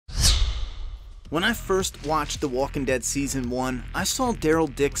When I first watched The Walking Dead Season 1, I saw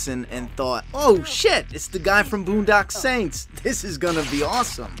Daryl Dixon and thought, oh shit, it's the guy from Boondock Saints. This is gonna be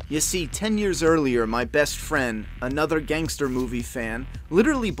awesome. You see, 10 years earlier, my best friend, another gangster movie fan,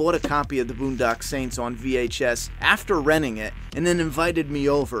 literally bought a copy of the Boondock Saints on VHS after renting it, and then invited me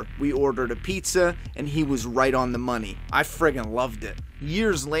over. We ordered a pizza, and he was right on the money. I friggin' loved it.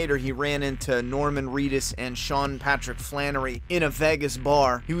 Years later, he ran into Norman Reedus and Sean Patrick Flanery in a Vegas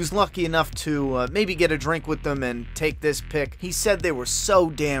bar. He was lucky enough to maybe get a drink with them and take this pic. He said they were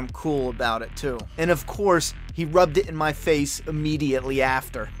so damn cool about it too. And of course, he rubbed it in my face immediately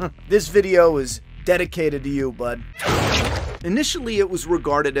after. This video is dedicated to you, bud. Initially, it was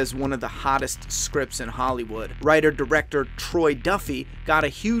regarded as one of the hottest scripts in Hollywood. Writer-director Troy Duffy got a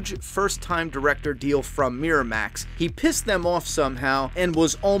huge first-time director deal from Miramax. He pissed them off somehow and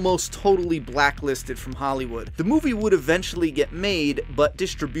was almost totally blacklisted from Hollywood. The movie would eventually get made, but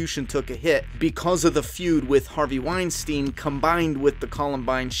distribution took a hit because of the feud with Harvey Weinstein combined with the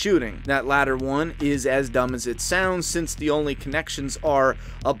Columbine shooting. That latter one is as dumb as it sounds, since the only connections are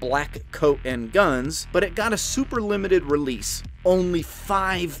a black coat and guns, but it got a super limited release. Only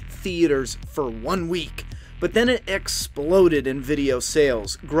 5 theaters for 1 week. But then it exploded in video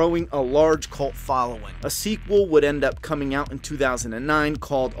sales, growing a large cult following. A sequel would end up coming out in 2009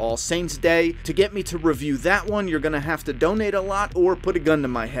 called All Saints Day. To get me to review that one, you're gonna have to donate a lot or put a gun to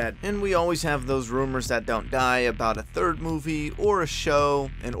my head. And we always have those rumors that don't die about a third movie or a show,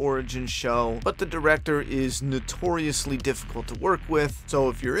 an origin show, but the director is notoriously difficult to work with, so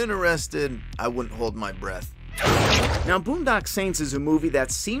if you're interested, I wouldn't hold my breath. Now, Boondock Saints is a movie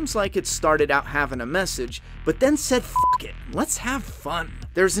that seems like it started out having a message, but then said, fuck it, let's have fun.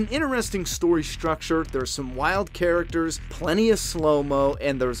 There's an interesting story structure, there's some wild characters, plenty of slow-mo,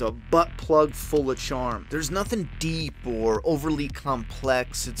 and there's a butt plug full of charm. There's nothing deep or overly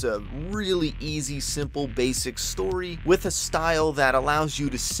complex. It's a really easy, simple, basic story with a style that allows you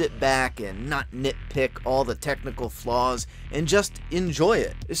to sit back and not nitpick all the technical flaws and just enjoy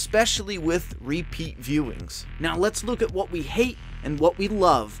it, especially with repeat viewings. Now let's look at what we hate and what we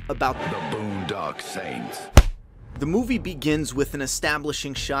love about the Boondock Saints. The movie begins with an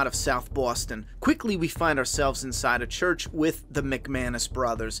establishing shot of South Boston. Quickly we find ourselves inside a church with the MacManus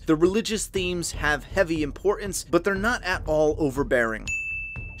brothers. The religious themes have heavy importance, but they're not at all overbearing.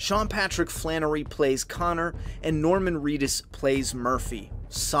 Sean Patrick Flanery plays Connor, and Norman Reedus plays Murphy.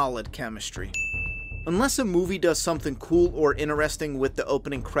 Solid chemistry. Unless a movie does something cool or interesting with the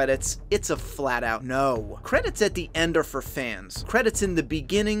opening credits, it's a flat out no. Credits at the end are for fans. Credits in the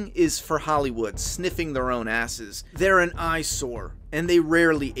beginning is for Hollywood, sniffing their own asses. They're an eyesore, and they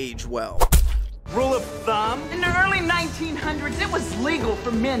rarely age well. Rule of thumb? In the early 1900s, it was legal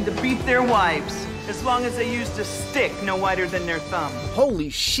for men to beat their wives, as long as they used a stick no wider than their thumb. Holy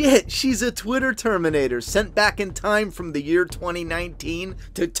shit, she's a Twitter Terminator sent back in time from the year 2019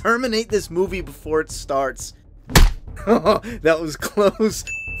 to terminate this movie before it starts. That was close.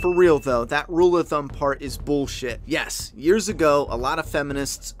 For real though, that rule of thumb part is bullshit. Yes, years ago, a lot of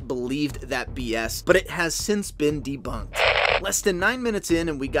feminists believed that BS, but it has since been debunked. Less than 9 minutes in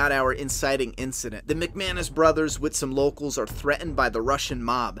and we got our inciting incident. The MacManus brothers with some locals are threatened by the Russian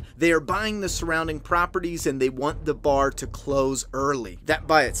mob. They are buying the surrounding properties and they want the bar to close early. That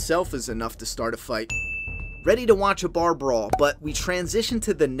by itself is enough to start a fight. Ready to watch a bar brawl, but we transition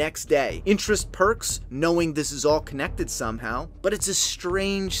to the next day. Interest perks, knowing this is all connected somehow, but it's a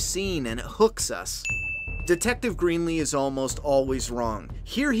strange scene and it hooks us. Detective Greenlee is almost always wrong.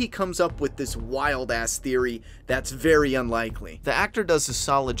 Here he comes up with this wild-ass theory that's very unlikely. The actor does a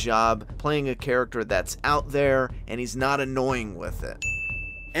solid job playing a character that's out there, and he's not annoying with it.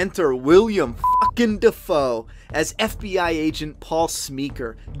 Enter Willem fucking Dafoe as FBI agent Paul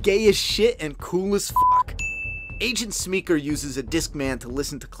Smecker, gay as shit and cool as fuck. Agent Smecker uses a Discman to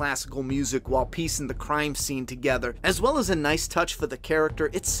listen to classical music while piecing the crime scene together. As well as a nice touch for the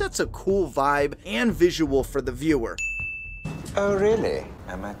character, it sets a cool vibe and visual for the viewer. Oh really?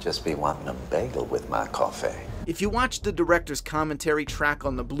 I might just be wanting a bagel with my coffee. If you watch the director's commentary track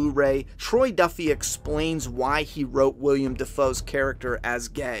on the Blu-ray, Troy Duffy explains why he wrote Willem Dafoe's character as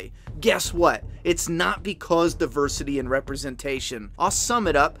gay. Guess what? It's not because diversity and representation. I'll sum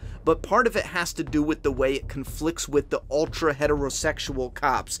it up, but part of it has to do with the way it conflicts with the ultra-heterosexual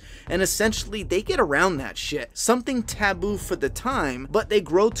cops, and essentially they get around that shit. Something taboo for the time, but they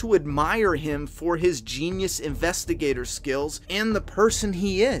grow to admire him for his genius investigator skills and the person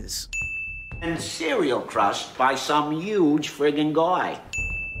he is. And serial crushed by some huge friggin' guy.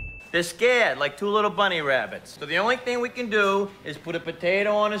 They're scared, like 2 little bunny rabbits. So the only thing we can do is put a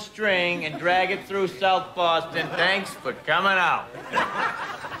potato on a string and drag it through South Boston. Thanks for coming out.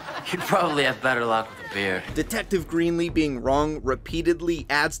 You'd probably have better luck with a beer. Detective Greenlee being wrong repeatedly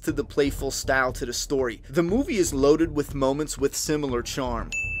adds to the playful style to the story. The movie is loaded with moments with similar charm.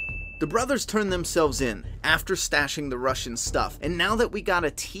 The brothers turn themselves in after stashing the Russian stuff, and now that we got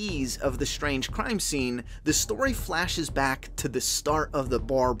a tease of the strange crime scene, the story flashes back to the start of the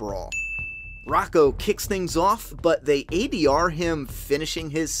bar brawl. Rocco kicks things off, but they ADR him finishing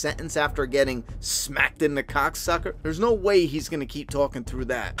his sentence after getting smacked in the cocksucker. There's no way he's gonna keep talking through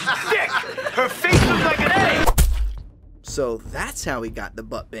that. Dick! Her face looks like an egg! So that's how he got the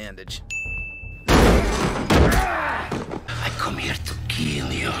butt bandage. I come here to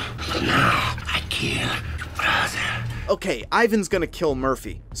kill you, but now I kill your brother. Okay, Ivan's gonna kill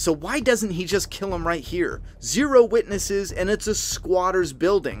Murphy, so why doesn't he just kill him right here? 0 witnesses and it's a squatter's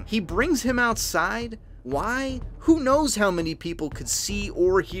building. He brings him outside? Why? Who knows how many people could see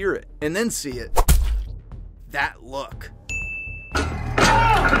or hear it, and then see it. That look.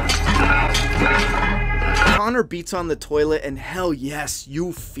 Connor beats on the toilet and hell yes,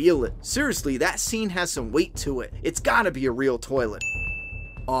 you feel it. Seriously, that scene has some weight to it. It's gotta be a real toilet.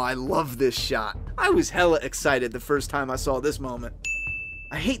 Oh, I love this shot. I was hella excited the first time I saw this moment.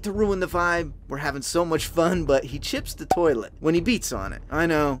 I hate to ruin the vibe. We're having so much fun, but he chips the toilet when he beats on it. I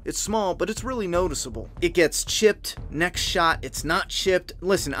know, it's small, but it's really noticeable. It gets chipped. Next shot, it's not chipped.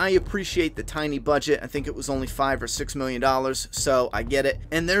 Listen, I appreciate the tiny budget. I think it was only $5 or $6 million, so I get it.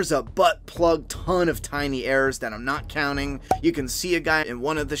 And there's a butt plug ton of tiny errors that I'm not counting. You can see a guy in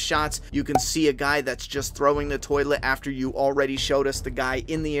one of the shots. You can see a guy that's just throwing the toilet after you already showed us the guy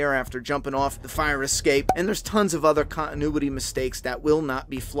in the air after jumping off the fire escape. And there's tons of other continuity mistakes that will not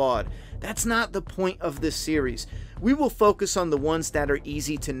be flawed. That's not the point of this series. We will focus on the ones that are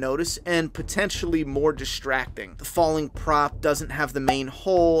easy to notice and potentially more distracting. The falling prop doesn't have the main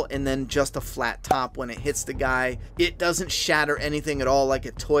hole and then just a flat top when it hits the guy. It doesn't shatter anything at all like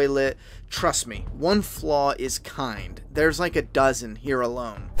a toilet. Trust me, one flaw is kind. There's like a dozen here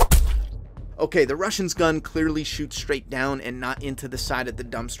alone. Okay, the Russian's gun clearly shoots straight down and not into the side of the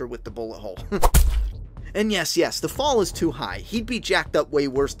dumpster with the bullet hole. And yes, the fall is too high. He'd be jacked up way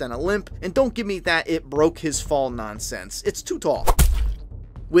worse than a limp, and don't give me that it broke his fall nonsense. It's too tall.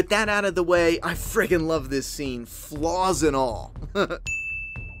 With that out of the way, I friggin' love this scene, flaws and all. But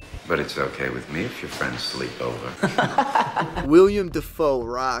it's okay with me if your friends sleep over. Willem Dafoe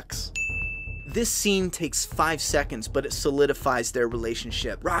rocks. This scene takes 5 seconds, but it solidifies their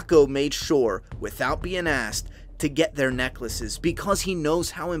relationship. Rocco made sure, without being asked, to get their necklaces because he knows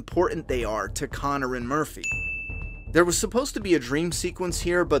how important they are to Connor and Murphy. There was supposed to be a dream sequence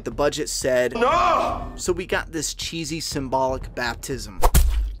here, but the budget said no! So we got this cheesy symbolic baptism.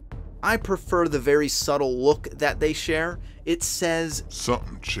 I prefer the very subtle look that they share. It says,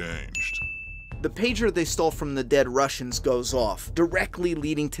 "Something changed." The pager they stole from the dead Russians goes off, directly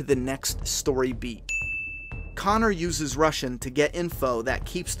leading to the next story beat. Connor uses Russian to get info that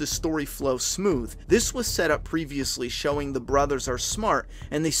keeps the story flow smooth. This was set up previously, showing the brothers are smart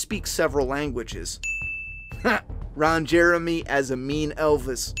and they speak several languages. Ha! Ron Jeremy as a mean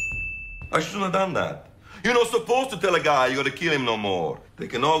Elvis. I shouldn't have done that. You're not supposed to tell a guy you gotta kill him no more.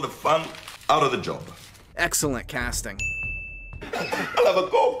 Taking all the fun out of the job. Excellent casting. I'll have a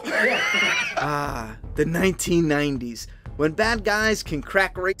Coke. Ah, the 1990s. When bad guys can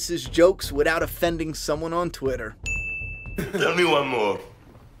crack racist jokes without offending someone on Twitter. Tell me one more.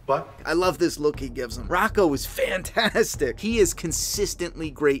 What? I love this look he gives him. Rocco is fantastic. He is consistently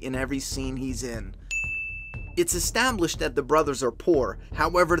great in every scene he's in. It's established that the brothers are poor,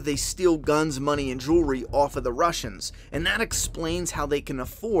 however they steal guns, money, and jewelry off of the Russians, and that explains how they can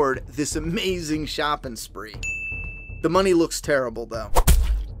afford this amazing shopping spree. The money looks terrible though.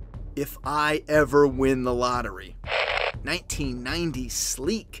 If I ever win the lottery. 1990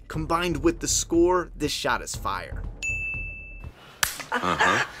 sleek. Combined with the score, this shot is fire.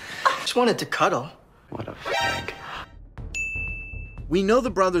 Just wanted to cuddle. What a fag. We know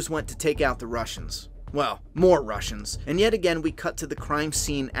the brothers went to take out the Russians. Well, more Russians. And yet again, we cut to the crime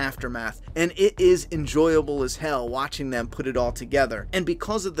scene aftermath, and it is enjoyable as hell watching them put it all together. And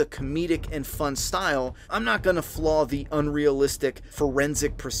because of the comedic and fun style, I'm not gonna flaw the unrealistic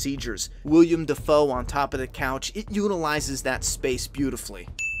forensic procedures. Willem Dafoe on top of the couch, it utilizes that space beautifully.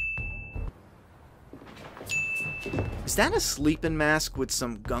 Is that a sleeping mask with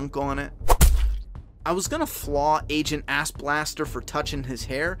some gunk on it? I was gonna flaw Agent Ass Blaster for touching his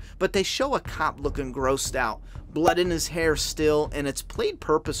hair, but they show a cop looking grossed out, blood in his hair still, and it's played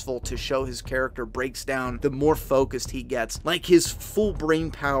purposeful to show his character breaks down the more focused he gets, like his full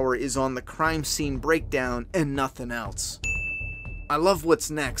brain power is on the crime scene breakdown and nothing else. I love what's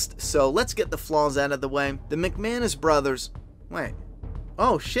next, so let's get the flaws out of the way. The MacManus brothers, wait,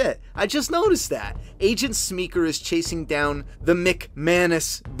 Oh shit, I just noticed that. Agent Smecker is chasing down the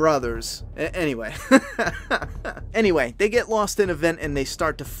MacManus brothers. Anyway. Anyway, they get lost in a vent and they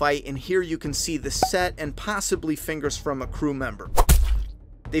start to fight, and here you can see the set and possibly fingers from a crew member.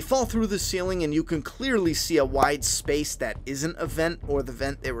 They fall through the ceiling and you can clearly see a wide space that isn't a vent or the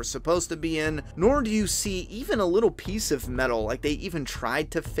vent they were supposed to be in, nor do you see even a little piece of metal, like they even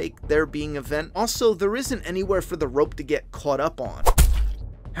tried to fake there being a vent. Also, there isn't anywhere for the rope to get caught up on.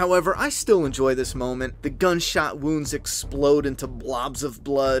 However, I still enjoy this moment. The gunshot wounds explode into blobs of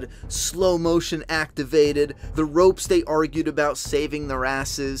blood, slow motion activated, the ropes they argued about saving their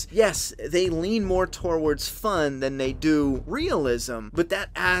asses. Yes, they lean more towards fun than they do realism, but that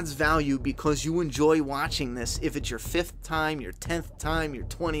adds value because you enjoy watching this if it's your 5th time, your 10th time, your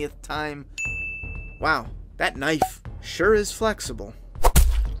 20th time. Wow, that knife sure is flexible.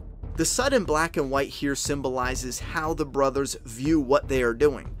 The sudden black and white here symbolizes how the brothers view what they are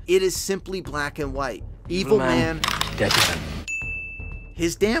doing. It is simply black and white. Evil man, dead man.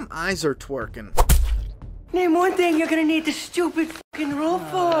 His damn eyes are twerking. Name one thing you're gonna need the stupid fucking roll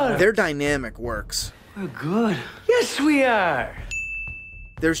for. Their dynamic works. We're good. Yes, we are.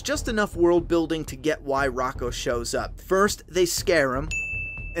 There's just enough world building to get why Rocco shows up. First, they scare him,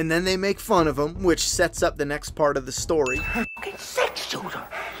 and then they make fun of him, which sets up the next part of the story. Fucking sex shooter.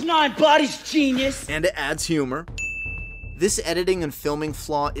 Non-body's genius. And it adds humor. This editing and filming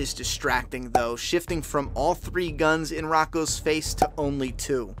flaw is distracting though, shifting from all 3 guns in Rocco's face to only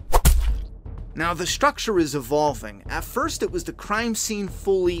 2. Now the structure is evolving. At first it was the crime scene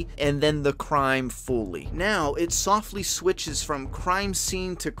fully and then the crime fully. Now it softly switches from crime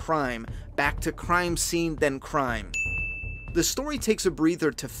scene to crime, back to crime scene then crime. The story takes a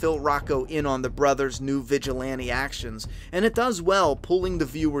breather to fill Rocco in on the brothers' new vigilante actions, and it does well pulling the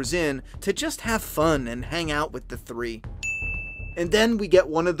viewers in to just have fun and hang out with the 3. And then we get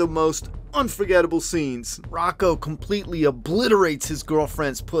one of the most unforgettable scenes. Rocco completely obliterates his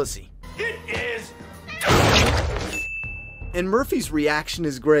girlfriend's pussy. It is. And Murphy's reaction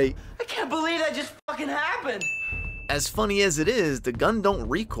is great. I can't believe that just fucking happened. As funny as it is, the gun don't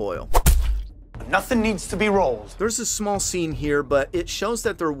recoil. Nothing needs to be rolled. There's a small scene here, but it shows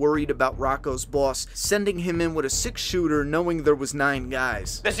that they're worried about Rocco's boss sending him in with a 6-shooter knowing there was 9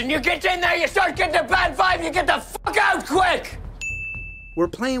 guys. Listen, you get in there, you start getting a bad vibe, you get the fuck out quick! We're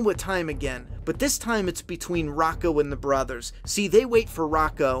playing with time again, but this time it's between Rocco and the brothers. See, they wait for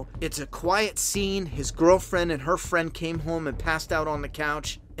Rocco. It's a quiet scene. His girlfriend and her friend came home and passed out on the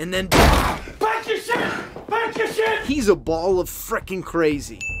couch. And then... Back your shit! Back your shit! He's a ball of frickin'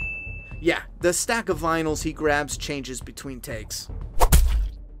 crazy. Yeah, the stack of vinyls he grabs changes between takes.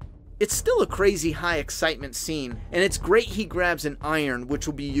 It's still a crazy high excitement scene, and it's great he grabs an iron, which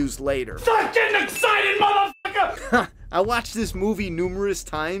will be used later. Start getting excited, motherfucker! I watched this movie numerous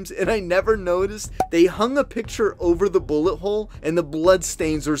times, and I never noticed they hung a picture over the bullet hole, and the blood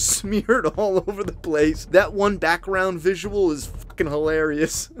stains are smeared all over the place. That one background visual is fucking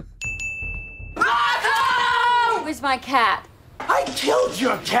hilarious. Where's my cat? I killed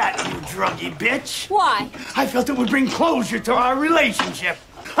your cat, you druggy bitch! Why? I felt it would bring closure to our relationship.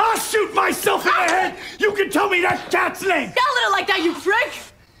 I'll shoot myself in the head! You can tell me that cat's name! Don't let it like that, you prick!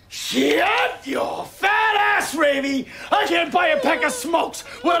 Shit, you fat ass, Ravy! I can't buy a pack of smokes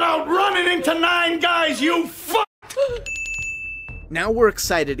without running into 9 guys, you fuck! Now we're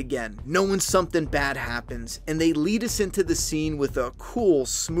excited again, knowing something bad happens, and they lead us into the scene with a cool,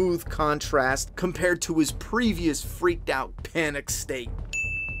 smooth contrast compared to his previous freaked out, panic state.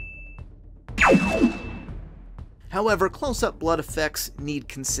 However, close-up blood effects need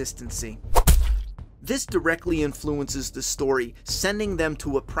consistency. This directly influences the story, sending them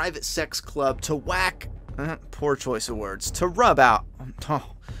to a private sex club to whack, poor choice of words, to rub out,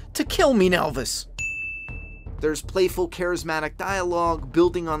 to kill me, Elvis. There's playful, charismatic dialogue,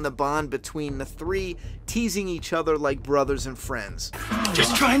 building on the bond between the 3, teasing each other like brothers and friends.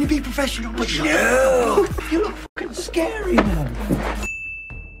 Just trying to be professional, but no! You look fucking scary, man.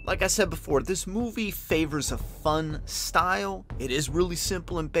 Like I said before, this movie favors a fun style. It is really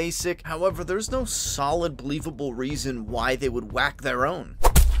simple and basic. However, there's no solid, believable reason why they would whack their own.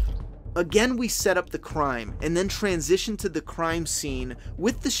 Again, we set up the crime, and then transition to the crime scene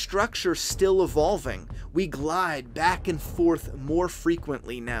with the structure still evolving. We glide back and forth more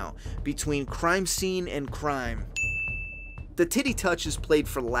frequently now, between crime scene and crime. The titty touch is played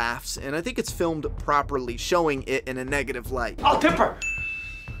for laughs, and I think it's filmed properly, showing it in a negative light. I'll tip her!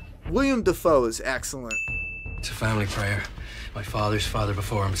 Willem Dafoe is excellent. It's a family prayer. My father's father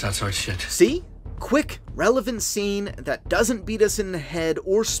before him, it's that sort of shit. See? Quick, relevant scene that doesn't beat us in the head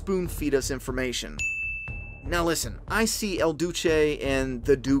or spoon feed us information. Now listen, I see El Duce and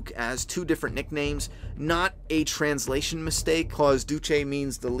the Duke as two different nicknames, not a translation mistake, cause Duce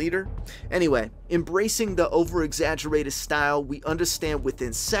means the leader. Anyway, embracing the over-exaggerated style, we understand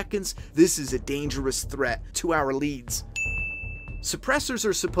within seconds this is a dangerous threat to our leads. Suppressors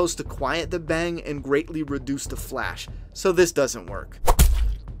are supposed to quiet the bang and greatly reduce the flash, so this doesn't work.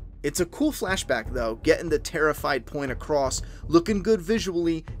 It's a cool flashback though, getting the terrified point across, looking good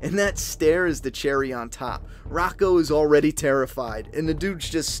visually, and that stare is the cherry on top. Rocco is already terrified, and the dude's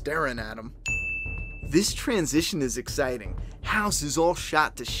just staring at him. This transition is exciting. House is all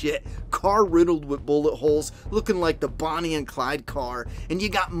shot to shit, car riddled with bullet holes, looking like the Bonnie and Clyde car, and you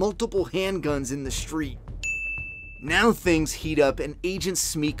got multiple handguns in the street. Now things heat up and Agent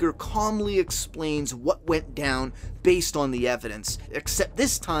Smecker calmly explains what went down based on the evidence, except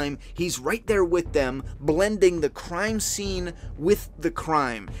this time he's right there with them, blending the crime scene with the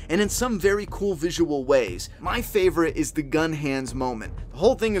crime, and in some very cool visual ways. My favorite is the gun hands moment. The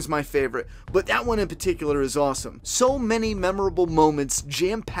whole thing is my favorite, but that one in particular is awesome. So many memorable moments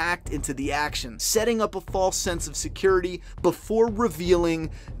jam-packed into the action, setting up a false sense of security before revealing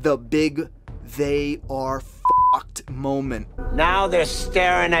the big "they are fucked" moment. Now they're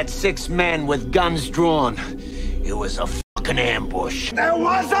staring at 6 men with guns drawn. It was a fucking ambush. There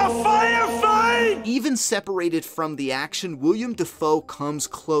was a firefight! Even separated from the action, Willem Dafoe comes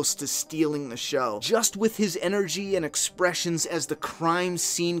close to stealing the show, just with his energy and expressions as the crime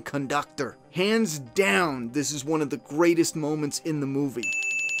scene conductor. Hands down, this is one of the greatest moments in the movie.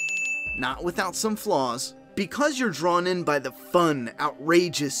 Not without some flaws. Because you're drawn in by the fun,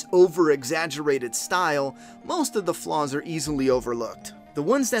 outrageous, over-exaggerated style, most of the flaws are easily overlooked. The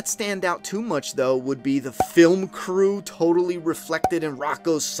ones that stand out too much though would be the film crew totally reflected in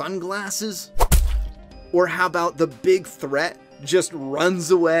Rocco's sunglasses. Or how about the big threat just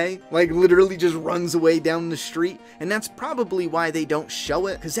runs away, like literally just runs away down the street, and that's probably why they don't show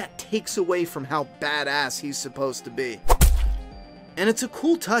it, because that takes away from how badass he's supposed to be. And it's a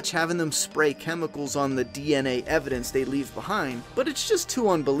cool touch having them spray chemicals on the DNA evidence they leave behind, but it's just too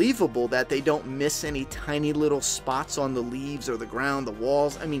unbelievable that they don't miss any tiny little spots on the leaves or the ground, the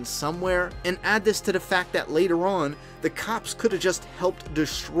walls, I mean somewhere. And add this to the fact that later on, the cops could have just helped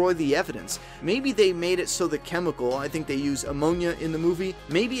destroy the evidence. Maybe they made it so the chemical, I think they use ammonia in the movie,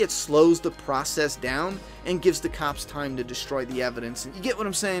 maybe it slows the process down and gives the cops time to destroy the evidence. You get what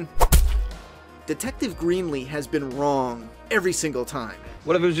I'm saying? Detective Greenlee has been wrong every single time.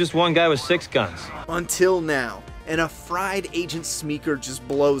 What if it was just one guy with 6 guns? Until now, and a fried Agent Smecker just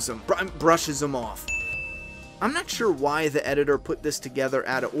blows him, brushes him off. I'm not sure why the editor put this together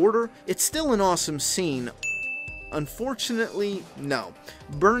out of order. It's still an awesome scene. Unfortunately, no.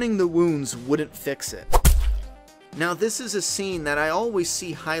 Burning the wounds wouldn't fix it. Now this is a scene that I always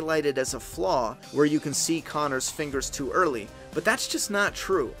see highlighted as a flaw, where you can see Connor's fingers too early, but that's just not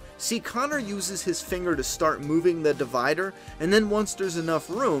true. See, Connor uses his finger to start moving the divider, and then once there's enough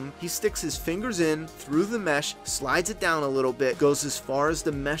room, he sticks his fingers in through the mesh, slides it down a little bit, goes as far as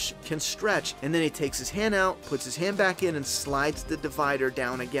the mesh can stretch, and then he takes his hand out, puts his hand back in, and slides the divider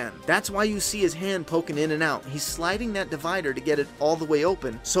down again. That's why you see his hand poking in and out. He's sliding that divider to get it all the way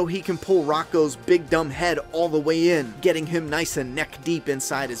open, so he can pull Rocco's big dumb head all the way in, getting him nice and neck deep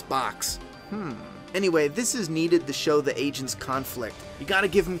inside his box. Anyway, this is needed to show the agent's conflict. You gotta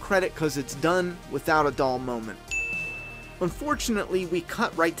give him credit because it's done without a dull moment. Unfortunately, we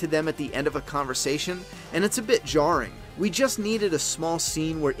cut right to them at the end of a conversation, and it's a bit jarring. We just needed a small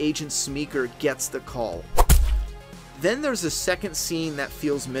scene where Agent Smecker gets the call. Then there's a second scene that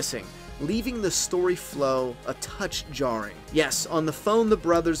feels missing, leaving the story flow a touch jarring. Yes, on the phone the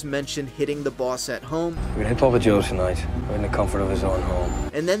brothers mention hitting the boss at home. We're gonna hit Papa Joe tonight, right in the comfort of his own home.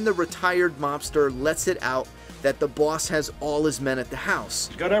 And then the retired mobster lets it out that the boss has all his men at the house.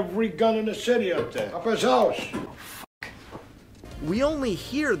 He's got every gun in the city up there. Up his house. We only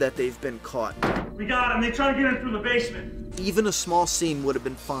hear that they've been caught. We got him. They tried to get in through the basement. Even a small scene would have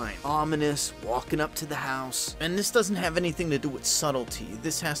been fine. Ominous, walking up to the house. And this doesn't have anything to do with subtlety.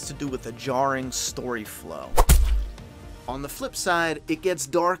 This has to do with a jarring story flow. On the flip side, it gets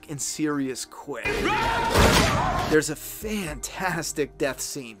dark and serious quick. There's a fantastic death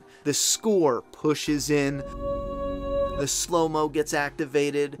scene. The score pushes in. The slow-mo gets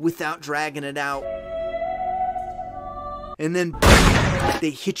activated without dragging it out. And then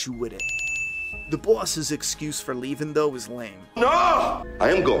they hit you with it. The boss's excuse for leaving, though, is lame. No!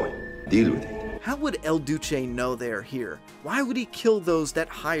 I am going. Deal with it. How would El Duce know they're here? Why would he kill those that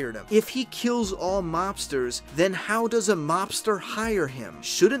hired him? If he kills all mobsters, then how does a mobster hire him?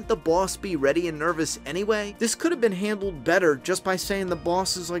 Shouldn't the boss be ready and nervous anyway? This could have been handled better just by saying the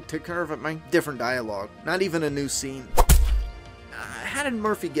boss is like, take care of it, man. Different dialogue. Not even a new scene. How did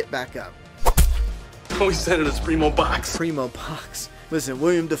Murphy get back up? Oh, he said it as Primo Box. Primo Box. Listen,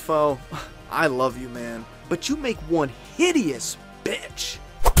 Willem Dafoe, I love you, man. But you make one hideous bitch.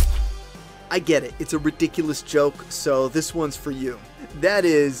 I get it, it's a ridiculous joke, so this one's for you. That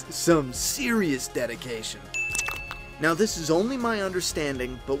is some serious dedication. Now this is only my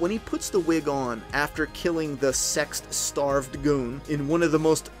understanding, but when he puts the wig on after killing the sex-starved goon in one of the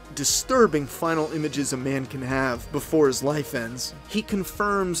most disturbing final images a man can have before his life ends, he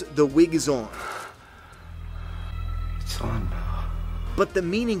confirms the wig is on. It's on now. But the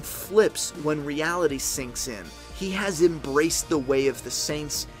meaning flips when reality sinks in. He has embraced the way of the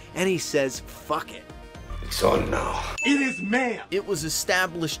saints, and he says, fuck it. It's on now. It is ma'am. It was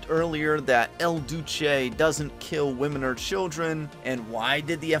established earlier that El Duce doesn't kill women or children, and why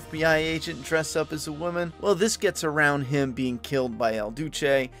did the FBI agent dress up as a woman? Well, this gets around him being killed by El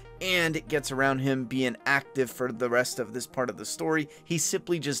Duce, and it gets around him being active for the rest of this part of the story. He's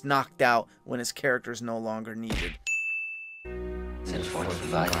simply just knocked out when his character's no longer needed. Since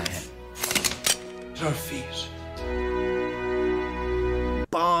 45. Our fees.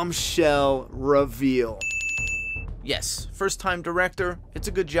 Bombshell reveal. Yes, first-time director, it's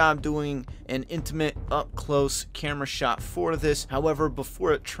a good job doing an intimate, up-close camera shot for this. However,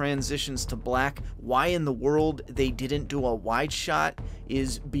 before it transitions to black, why in the world they didn't do a wide shot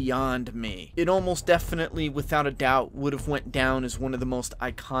is beyond me. It almost definitely, without a doubt, would have went down as one of the most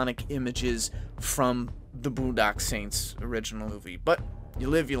iconic images from the Boondock Saints original movie. But you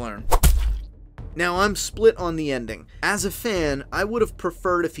live, you learn. Now, I'm split on the ending. As a fan, I would have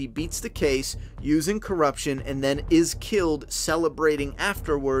preferred if he beats the case using corruption and then is killed celebrating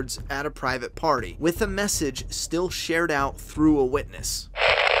afterwards at a private party, with a message still shared out through a witness.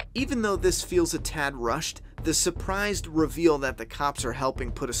 Even though this feels a tad rushed, the surprised reveal that the cops are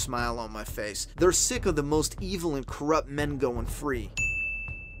helping put a smile on my face. They're sick of the most evil and corrupt men going free.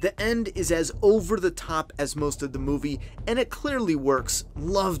 The end is as over the top as most of the movie, and it clearly works,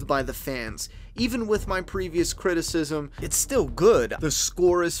 loved by the fans. Even with my previous criticism, it's still good. The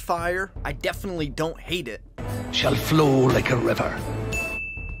score is fire. I definitely don't hate it. Shall flow like a river.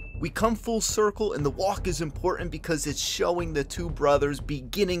 We come full circle, and the walk is important because it's showing the two brothers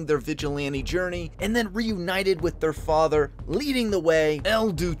beginning their vigilante journey and then reunited with their father, leading the way,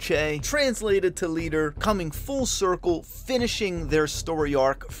 El Duce, translated to leader, coming full circle, finishing their story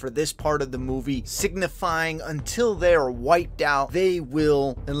arc for this part of the movie, signifying until they are wiped out, they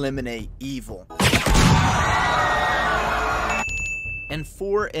will eliminate evil. And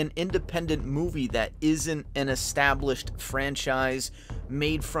for an independent movie that isn't an established franchise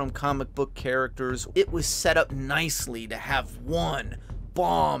made from comic book characters, it was set up nicely to have one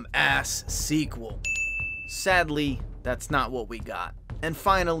bomb-ass sequel. Sadly, that's not what we got. And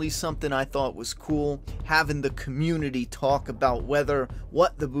finally, something I thought was cool, having the community talk about whether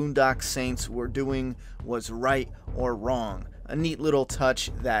what the Boondock Saints were doing was right or wrong. A neat little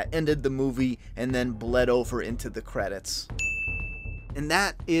touch that ended the movie and then bled over into the credits. And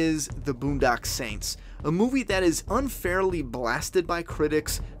that is The Boondock Saints, a movie that is unfairly blasted by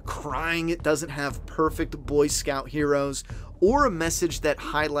critics, crying it doesn't have perfect Boy Scout heroes, or a message that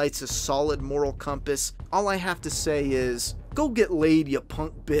highlights a solid moral compass. All I have to say is, go get laid, you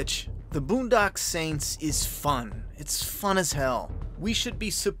punk bitch. The Boondock Saints is fun. It's fun as hell. We should be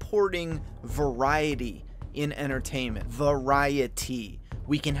supporting variety in entertainment. Variety.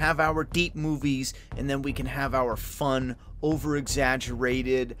 We can have our deep movies, and then we can have our fun,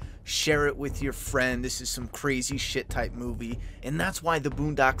 over-exaggerated, share it with your friend, this is some crazy shit type movie. And that's why the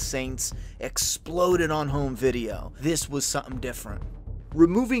Boondock Saints exploded on home video. This was something different.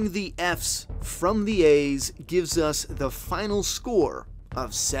 Removing the F's from the A's gives us the final score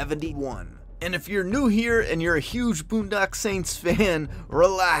of 71. And if you're new here and you're a huge Boondock Saints fan,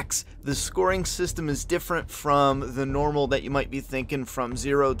 relax. The scoring system is different from the normal that you might be thinking from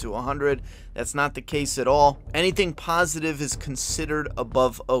 0 to 100. That's not the case at all. Anything positive is considered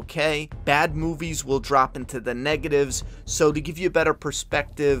above okay. Bad movies will drop into the negatives. So to give you a better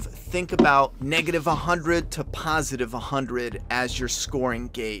perspective, think about -100 to +100 as your scoring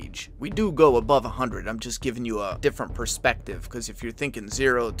gauge. We do go above 100. I'm just giving you a different perspective, because if you're thinking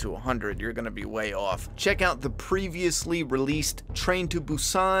 0 to 100, you're going to be way off. Check out the previously released Train to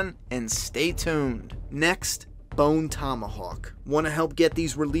Busan and stay tuned. Next, Bone Tomahawk. Want to help get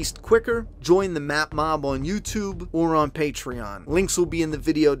these released quicker? Join the Map Mob on YouTube or on Patreon. Links will be in the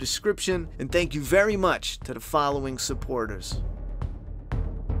video description, and thank you very much to the following supporters.